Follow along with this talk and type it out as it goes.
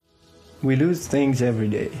We lose things every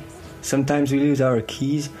day. Sometimes we lose our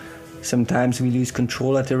keys, sometimes we lose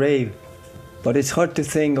control at a rave. But it's hard to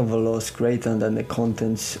think of a loss greater than the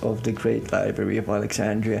contents of the Great Library of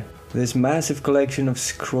Alexandria. This massive collection of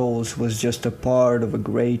scrolls was just a part of a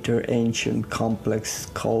greater ancient complex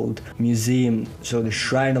called Museum, so the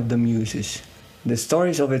Shrine of the Muses. The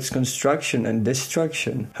stories of its construction and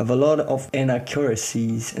destruction have a lot of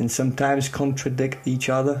inaccuracies and sometimes contradict each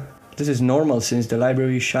other. This is normal since the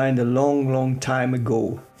library shined a long time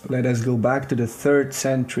ago. Let us go back to the 3rd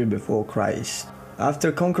century before Christ.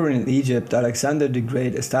 After conquering Egypt, Alexander the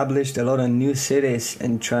Great established a lot of new cities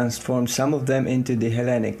and transformed some of them into the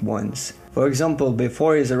Hellenic ones. For example,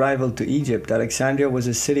 before his arrival to Egypt, Alexandria was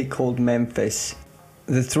a city called Memphis.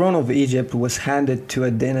 The throne of Egypt was handed to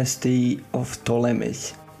a dynasty of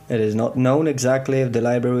Ptolemies. It is not known exactly if the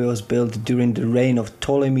library was built during the reign of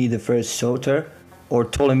Ptolemy I Soter or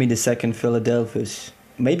Ptolemy II Philadelphus.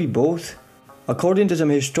 Maybe both. According to some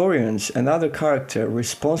historians, another character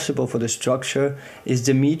responsible for the structure is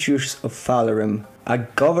Demetrius of Phalerum, a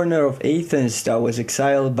governor of Athens that was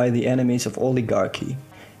exiled by the enemies of oligarchy.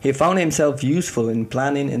 He found himself useful in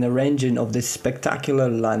planning and arranging of this spectacular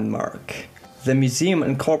landmark. The museum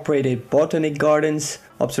incorporated botanic gardens,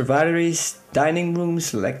 observatories, dining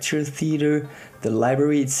rooms, lecture theatre, the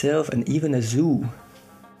library itself, and even a zoo.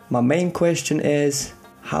 My main question is,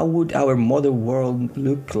 how would our modern world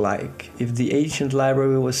look like if the ancient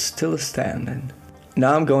library was still standing?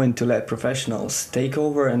 Now I'm going to let professionals take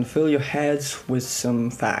over and fill your heads with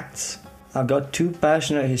some facts. I've got 2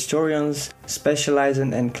 passionate historians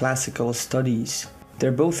specializing in classical studies.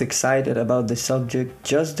 They're both excited about the subject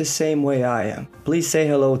just the same way I am. Please say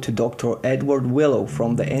hello to Dr. Edward Willow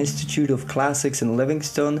from the Institute of Classics in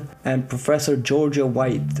Livingston and Professor Georgia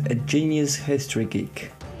White, a genius history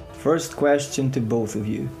geek. First question to both of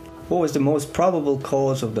you. What was the most probable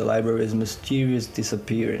cause of the library's mysterious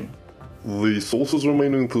disappearing? The sources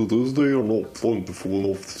remaining to this day are not plentiful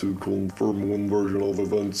enough to confirm one version of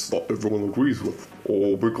events that everyone agrees with,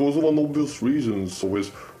 or because of obvious reasons of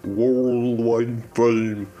his worldwide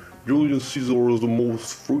fame, Julius Caesar is the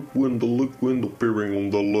most frequent delinquent appearing on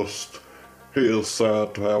the list. He is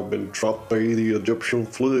said to have been trapped by the Egyptian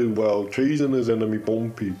fleet while chasing his enemy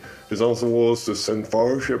Pompey. His answer was to send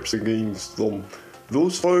fireships against them.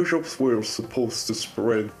 Those fireships were supposed to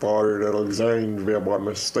spread fire at Alexandria by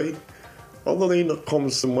mistake. Another name that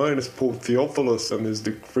comes to mind is Pope Theophilus and his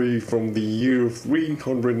decree from the year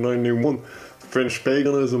 391, French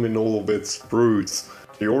paganism in all of its fruits.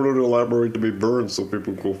 He ordered the library to be burned so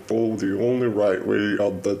people could follow the only right way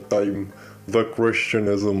at that time, the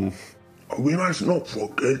Christianism. We must not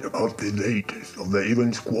forget about the latest of the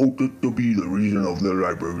events quoted to be the reason of the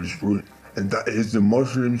library's ruin, and that is the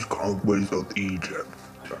Muslims' conquest of Egypt.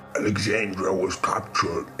 Alexandria was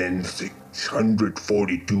captured in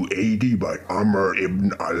 642 AD by Amr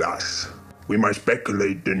ibn Alas. We might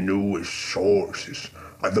speculate the newest sources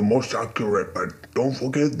are the most accurate, but don't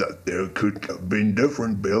forget that there could have been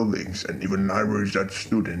different buildings and even libraries that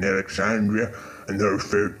stood in Alexandria and are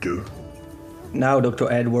referred to. Now, Dr.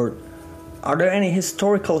 Edward, are there any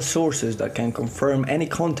historical sources that can confirm any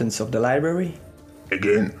contents of the library?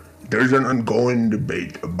 Again, there's an ongoing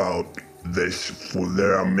debate about this, for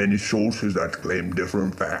there are many sources that claim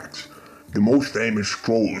different facts. The most famous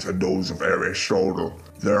scrolls are those of Aristotle.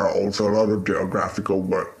 There are also a lot of geographical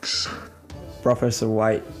works. Professor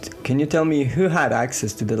White, can you tell me who had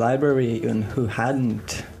access to the library and who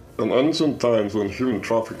hadn't? In ancient times, when human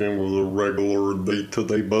trafficking was a regular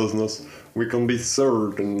day-to-day business, we can be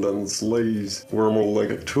certain that slaves were more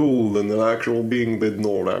like a tool than an actual being did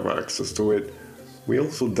not have access to it. We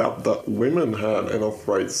also doubt that women had enough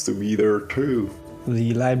rights to be there too.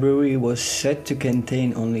 The library was said to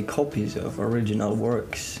contain only copies of original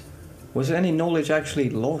works. Was any knowledge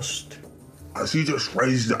actually lost? As you just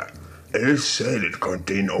phrased that, it is said it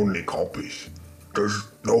contained only copies. There's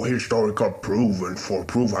no historical proof, and for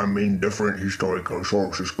proof I mean different historical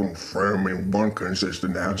sources confirming one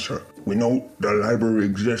consistent answer. We know the library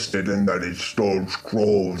existed and that it stored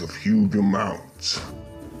scrolls of huge amounts.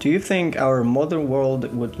 Do you think our modern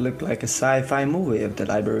world would look like a sci-fi movie if the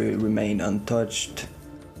library remained untouched?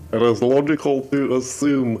 It is logical to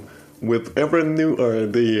assume with every new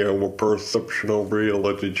idea our perception of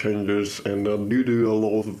reality changes, and due to a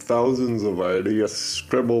loss of thousands of ideas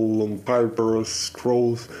scribbled on papyrus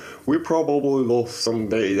scrolls, we probably lost some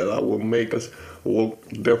data that will make us look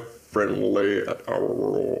differently at our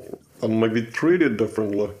world and maybe treat it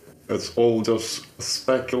differently. It's all just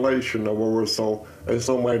speculation of ours, so it's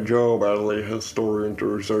not my job as a historian to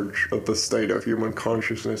research if the state of human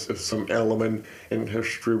consciousness if some element in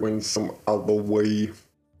history went some other way.